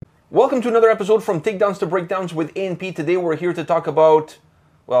Welcome to another episode from Takedowns to Breakdowns with A&P. Today we're here to talk about,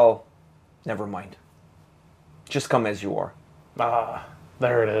 well, never mind. Just come as you are. Ah,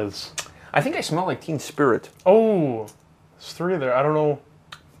 there it is. I think I smell like Teen Spirit. Oh, there's three there. I don't know.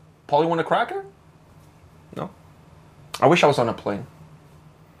 Polly want a cracker? No? I wish I was on a plane.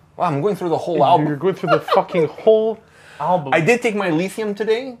 Wow, I'm going through the whole album. You're going through the fucking whole album. I did take my lithium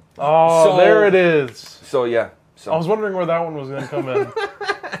today. Oh, there it is. So, yeah. I was wondering where that one was going to come in.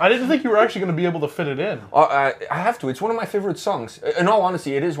 I didn't think you were actually going to be able to fit it in. I have to. It's one of my favorite songs. In all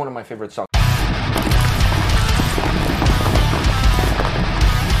honesty, it is one of my favorite songs.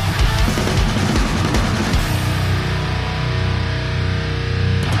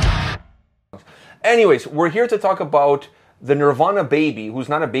 Anyways, we're here to talk about the Nirvana baby, who's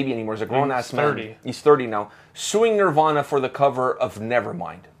not a baby anymore, he's a grown-ass man. 30. He's 30 now, suing Nirvana for the cover of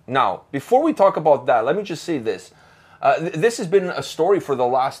Nevermind. Now, before we talk about that, let me just say this. This has been a story for the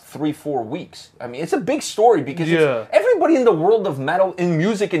last 3-4 weeks. I mean, it's a big story because everybody in the world of metal, in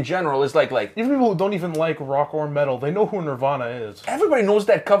music in general, is like... Even people who don't even like rock or metal, they know who Nirvana is. Everybody knows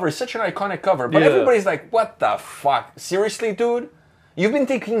that cover. It's such an iconic cover. But everybody's like, what the fuck? Seriously, dude? You've been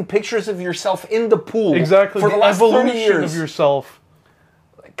taking pictures of yourself in the pool for the last 30 years. Of yourself.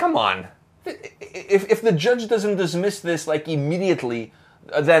 Come on. If the judge doesn't dismiss this like immediately,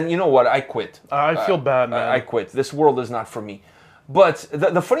 then you know what? I quit. I feel bad, man. I quit. This world is not for me. But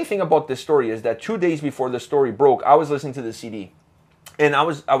the funny thing about this story is that 2 days before the story broke, I was listening to the CD. And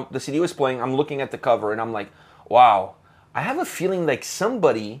the CD was playing. I'm looking at the cover and I'm like, wow, I have a feeling like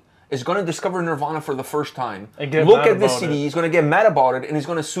somebody is going to discover Nirvana for the first time, look at this CD, he's going to get mad about it, and he's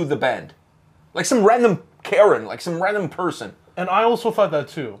going to sue the band. Like some random Karen, like some random person. And I also thought that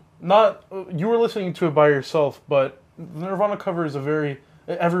too. You were listening to it by yourself, but the Nirvana cover is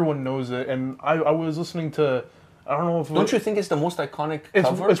everyone knows it, and I was listening to, I don't know if... Don't you think it's the most iconic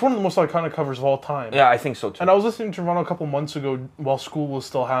cover? It's one of the most iconic covers of all time. Yeah, I think so too. And I was listening to Nirvana a couple months ago while school was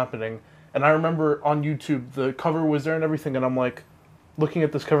still happening, and I remember on YouTube, the cover was there and everything, and I'm like, looking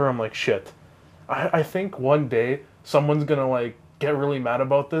at this cover, I'm like, shit. I think one day someone's gonna like get really mad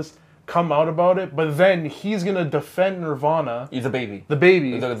about this, come out about it, but then he's gonna defend Nirvana. The baby. The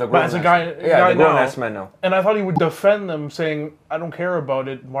baby. The as a guy, the grown-ass man now. And I thought he would defend them, saying, I don't care about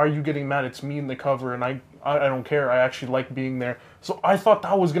it. Why are you getting mad? It's me in the cover, and I don't care. I actually like being there. So I thought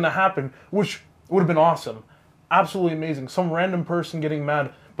that was gonna happen, which would have been awesome. Absolutely amazing. Some random person getting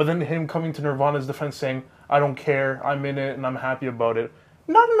mad, but then him coming to Nirvana's defense saying, I don't care, I'm in it, and I'm happy about it.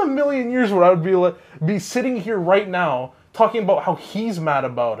 Not in a million years would I be sitting here right now talking about how he's mad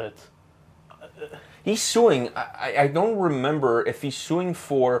about it. He's suing, I don't remember if he's suing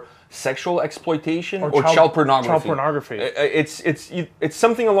for sexual exploitation or child pornography. Child pornography. It's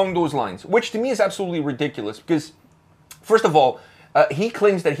something along those lines, which to me is absolutely ridiculous because, first of all, he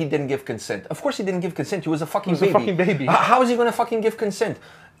claims that he didn't give consent. Of course he didn't give consent. He was a fucking baby. How is he going to fucking give consent?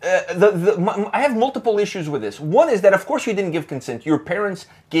 I have multiple issues with this. One is that, of course, you didn't give consent. Your parents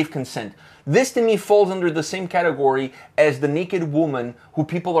gave consent. This, to me, falls under the same category as the naked woman who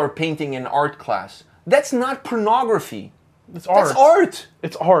people are painting in art class. That's not pornography. It's art. That's art.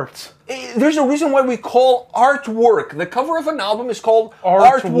 It's art. There's a reason why we call artwork. The cover of an album is called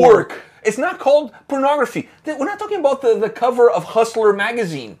artwork. It's not called pornography. We're not talking about the cover of Hustler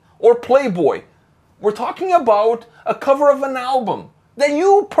magazine or Playboy. We're talking about a cover of an album that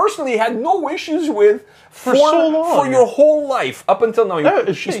you personally had no issues with for so long. For your whole life up until now.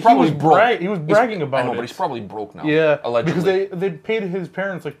 He's probably broke. He was bragging about it. I know, but he's probably broke now. Yeah, allegedly. Because they paid his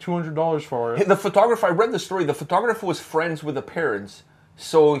parents like $200 for it. The photographer, I read the story. The photographer was friends with the parents,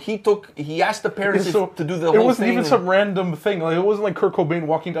 so he asked the parents to do the whole thing. It wasn't even some random thing. Like, it wasn't like Kurt Cobain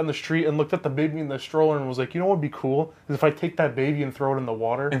walking down the street and looked at the baby in the stroller and was like, you know what would be cool is if I take that baby and throw it in the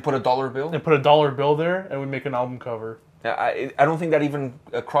water and put a $1 bill and put a $1 bill there and we make an album cover. I don't think that even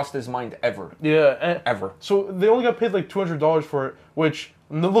crossed his mind ever. Yeah. Ever. So they only got paid like $200 for it, which,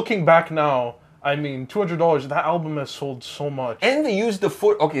 looking back now, I mean, $200, that album has sold so much. And they used the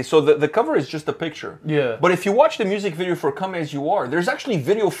foot. Okay, so the cover is just a picture. Yeah. But if you watch the music video for Come As You Are, there's actually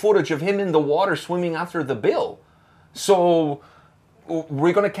video footage of him in the water swimming after the bill. So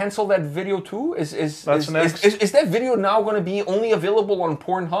we're going to cancel that video too? Is that video now going to be only available on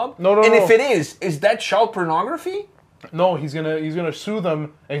Pornhub? No. And if it is that child pornography? No, he's gonna sue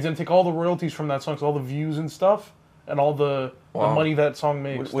them, and he's gonna take all the royalties from that song, so all the views and stuff, and all the money that song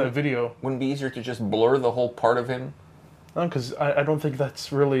makes, that video. Wouldn't it be easier to just blur the whole part of him? No, because I don't think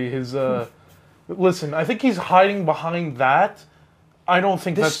that's really his... Listen, I think he's hiding behind that I don't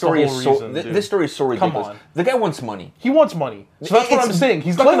think that's the whole reason. This story is so ridiculous. Come on. The guy wants money. He wants money. So that's what I'm saying.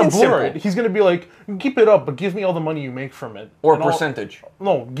 He's not going to blur it. He's going to be like, keep it up, but give me all the money you make from it. Or a percentage.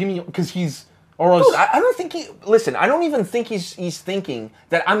 No, give me, because he's... Or else, dude, I don't think he... Listen, I don't even think he's thinking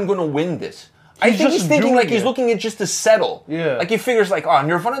that I'm going to win this. I think he's thinking like he's looking at just to settle. Yeah. Like he figures like, oh,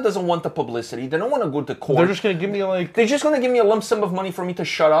 Nirvana doesn't want the publicity. They don't want to go to court. They're just going to give me like... They're just going to give me a lump sum of money for me to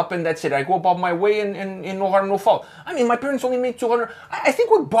shut up and that's it. I go about my way and no harm, no foul. I mean, my parents only made $200. I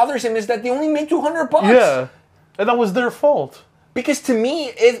think what bothers him is that they only made $200. Yeah. And that was their fault. Because to me,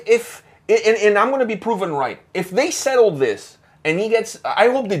 if I'm going to be proven right, if they settle this and he gets... I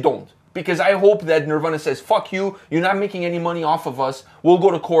hope they don't. Because I hope that Nirvana says, fuck you, you're not making any money off of us, we'll go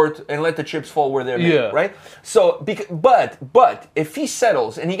to court and let the chips fall where they're made, right? So, but if he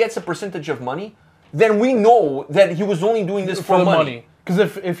settles and he gets a percentage of money, then we know that he was only doing this for the money. Because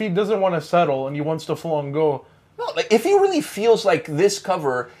if he doesn't want to settle and he wants to full on go... No, like if he really feels like this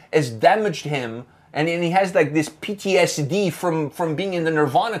cover has damaged him, and he has like this PTSD from being in the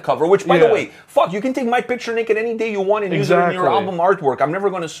Nirvana cover, which by the way, fuck, you can take my picture naked any day you want and use it in your album artwork. I'm never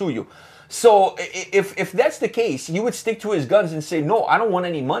going to sue you. So if that's the case, he would stick to his guns and say, no, I don't want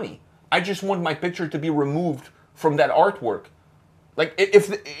any money. I just want my picture to be removed from that artwork. Like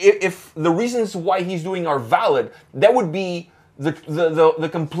if the reasons why he's doing are valid, that would be the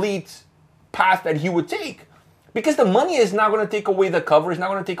complete path that he would take. Because the money is not going to take away the cover. It's not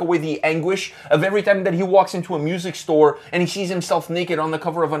going to take away the anguish of every time that he walks into a music store and he sees himself naked on the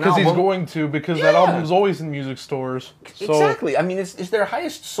cover of an album. Because he's going to, because that album's always in music stores. So. Exactly. I mean, it's their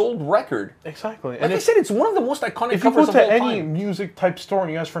highest sold record. Exactly. Like I said, it's one of the most iconic covers of all time. If you go to any music type store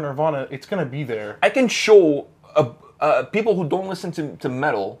and you ask for Nirvana, it's going to be there. I can show people who don't listen to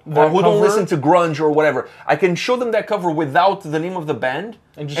metal or who don't listen to grunge or whatever, I can show them that cover without the name of the band,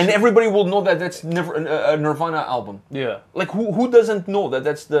 and everybody will know that that's a Nirvana album. Yeah. Like, who doesn't know that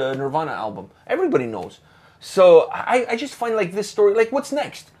that's the Nirvana album? Everybody knows. So I just find like this story, like what's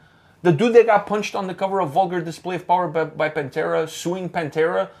next? The dude that got punched on the cover of Vulgar Display of Power by Pantera, suing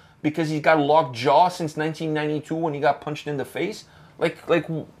Pantera because he's got locked jaw since 1992 when he got punched in the face. Like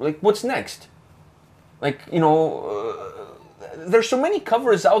what's next? Like, you know, there's so many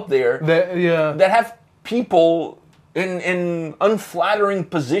covers out there that have people in unflattering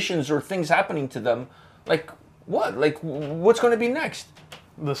positions or things happening to them. Like, what? Like, what's going to be next?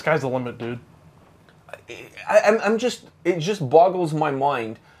 The sky's the limit, dude. It just boggles my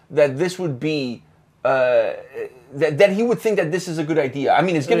mind that this would be, that he would think that this is a good idea. I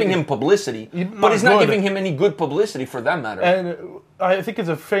mean, it's giving him publicity, but it's not giving him any good publicity for that matter. And I think it's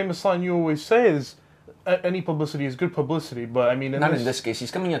a famous line you always say is, any publicity is good publicity, but I mean... Not in this case. He's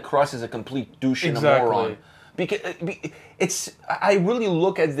coming across as a complete douche and a moron. Because I really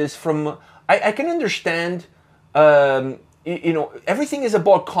look at this from... I can understand, you know, everything is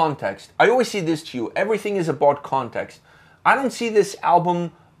about context. I always say this to you. Everything is about context. I don't see this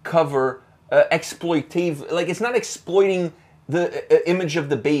album cover exploitative. Like, it's not exploiting the image of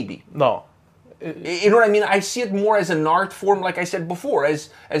the baby. No. You know what I mean? I see it more as an art form, like I said before,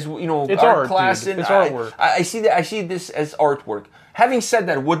 as you know, it's art class. Dude. It's artwork. I see this as artwork. Having said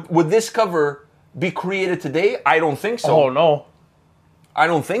that, would this cover be created today? I don't think so. Oh no, I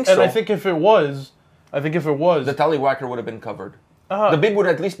don't think so. And I think if it was, the Tallywhacker would have been covered. The babe would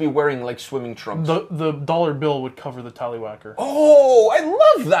at least be wearing like swimming trunks. The dollar bill would cover the Tallywhacker. Oh, I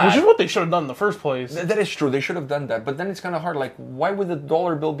love that. Which is what they should have done in the first place. That is true. They should have done that. But then it's kind of hard. Like, why would the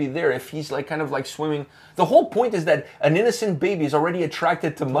dollar bill be there if he's like kind of like swimming? The whole point is that an innocent baby is already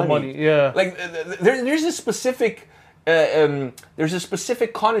attracted to money. Yeah. Like there's a specific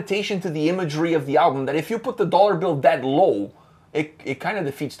connotation to the imagery of the album that if you put the dollar bill that low, it kind of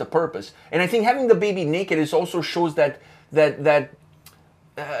defeats the purpose. And I think having the baby naked also shows that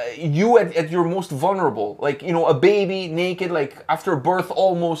you at your most vulnerable, like, you know, a baby naked, like after birth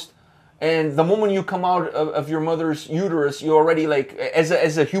almost, and the moment you come out of your mother's uterus, you're already like,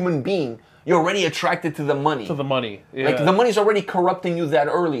 as a human being, you're already attracted to the money. To the money, yeah. Like the money's already corrupting you that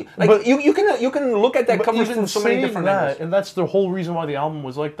early. Like, but you can look at that cover from so many different angles. And that's the whole reason why the album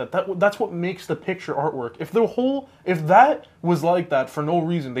was like that. That's what makes the picture artwork. If that was like that for no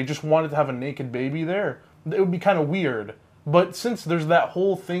reason, they just wanted to have a naked baby there, it would be kind of weird. But since there's that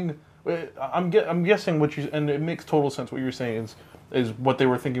whole thing, I'm guessing and it makes total sense what you're saying is what they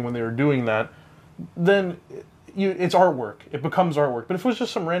were thinking when they were doing that. Then it's artwork. It becomes artwork. But if it was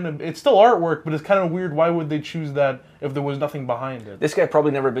just some random, it's still artwork. But it's kind of weird. Why would they choose that if there was nothing behind it? This guy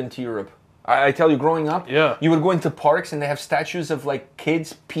probably never been to Europe. I tell you, growing up, you would go into parks and they have statues of like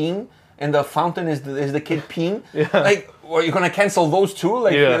kids peeing, and the fountain is the kid peeing. Yeah. Like, Well, you're gonna cancel those two?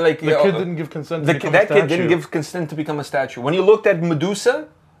 The kid didn't give consent to become a statue. That kid didn't give consent to become a statue. When you looked at Medusa,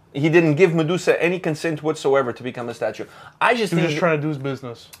 he didn't give Medusa any consent whatsoever to become a statue. He was just trying to do his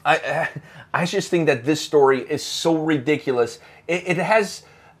business. I just think that this story is so ridiculous. It has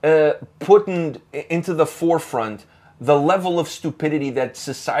put into the forefront the level of stupidity that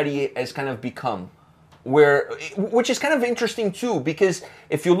society has kind of become. Which is kind of interesting too, because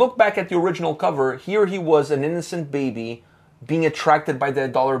if you look back at the original cover, here he was an innocent baby being attracted by the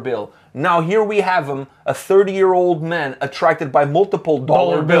dollar bill. Now here we have him, a 30-year-old man attracted by multiple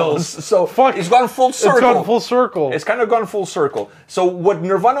dollar bills. So it's gone full circle. It's gone full circle. It's kind of gone full circle. So what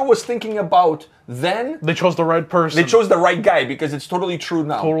Nirvana was thinking about then... They chose the right person. They chose the right guy, because it's totally true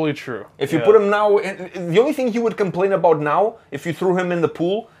now. Totally true. If you put him now... The only thing he would complain about now, if you threw him in the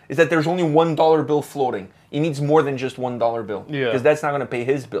pool, is that there's only $1 bill floating. He needs more than just $1 bill. Yeah. Because that's not going to pay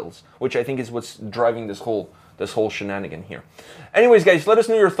his bills, which I think is what's driving this whole shenanigan here. Anyways, guys, let us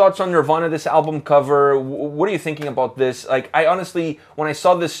know your thoughts on Nirvana, this album cover. What are you thinking about this? Like, I honestly, when I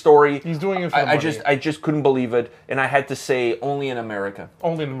saw this story, he's doing it for the money. I just couldn't believe it, and I had to say, only in America.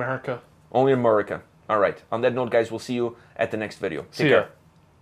 Only in America. Only in America. All right. On that note, guys, we'll see you at the next video. Take care.